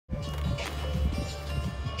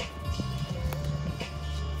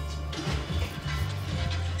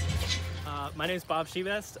My name is Bob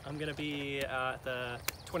Shebest. I'm going to be at the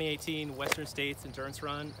 2018 Western States Endurance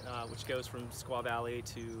Run, which goes from Squaw Valley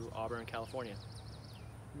to Auburn, California.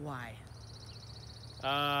 Why?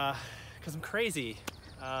 Because I'm crazy.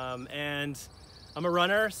 And I'm a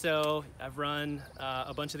runner, so I've run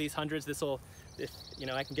a bunch of these hundreds. If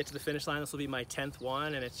I can get to the finish line, this will be my 10th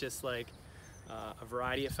one, and it's just like a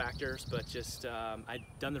variety of factors, but just I'd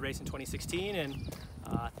done the race in 2016, and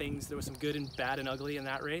there was some good and bad and ugly in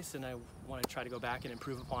that race, and I want to try to go back and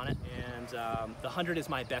improve upon it. And the 100 is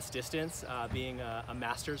my best distance, being a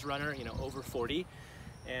masters runner, over 40.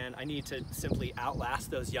 And I need to simply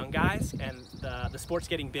outlast those young guys, and the sport's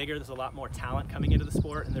getting bigger. There's a lot more talent coming into the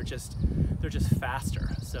sport, and they're just faster.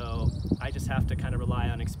 So I just have to kind of rely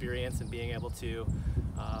on experience and being able to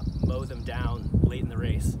mow them down late in the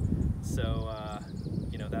race. So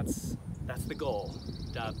that's the goal.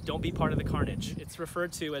 Don't be part of the carnage. It's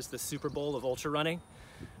referred to as the Super Bowl of ultra running.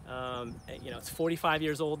 It's 45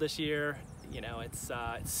 years old this year. It's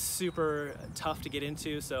super tough to get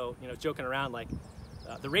into. So joking around, like,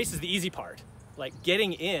 the race is the easy part. Like,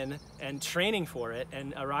 getting in and training for it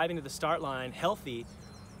and arriving to the start line healthy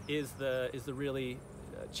is the really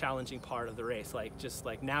challenging part of the race.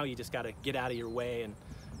 Like now you just got to get out of your way and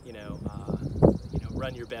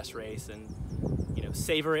run your best race, and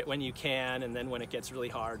savor it when you can, and then when it gets really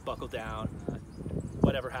hard, buckle down.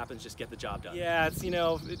 Whatever happens, just get the job done. Yeah, it's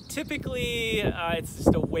typically it's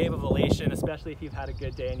just a wave of elation, especially if you've had a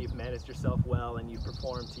good day and you've managed yourself well and you've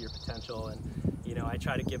performed to your potential. And I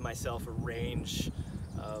try to give myself a range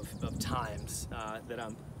of times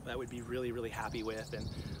that would be really happy with. And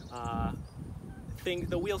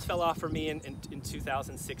the wheels fell off for me in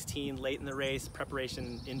 2016, late in the race.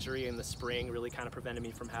 Preparation injury in the spring really kind of prevented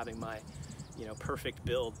me from having my perfect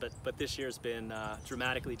build, but this year's been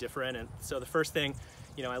dramatically different. And so the first thing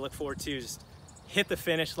I look forward to is just hit the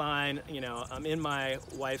finish line. I'm in my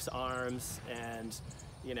wife's arms, and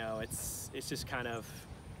it's just kind of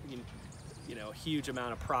a huge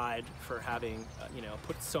amount of pride for having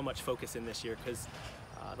put so much focus in this year, because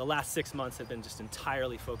the last 6 months have been just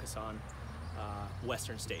entirely focused on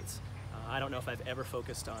Western States. I don't know if I've ever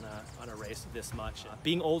focused on a race this much.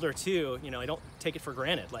 Being older too, I don't take it for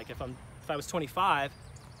granted. Like if I was 25,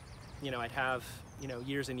 I'd have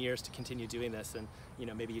years and years to continue doing this, and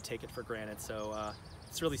maybe you take it for granted. So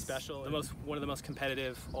it's really special. One of the most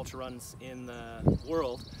competitive ultra runs in the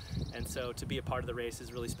world, and so to be a part of the race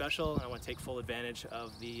is really special. And I want to take full advantage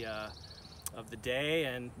of the day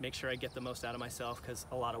and make sure I get the most out of myself, because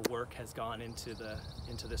a lot of work has gone into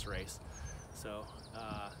this race. So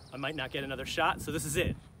I might not get another shot, so this is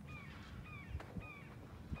it.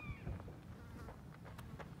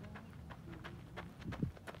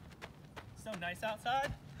 So nice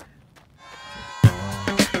outside.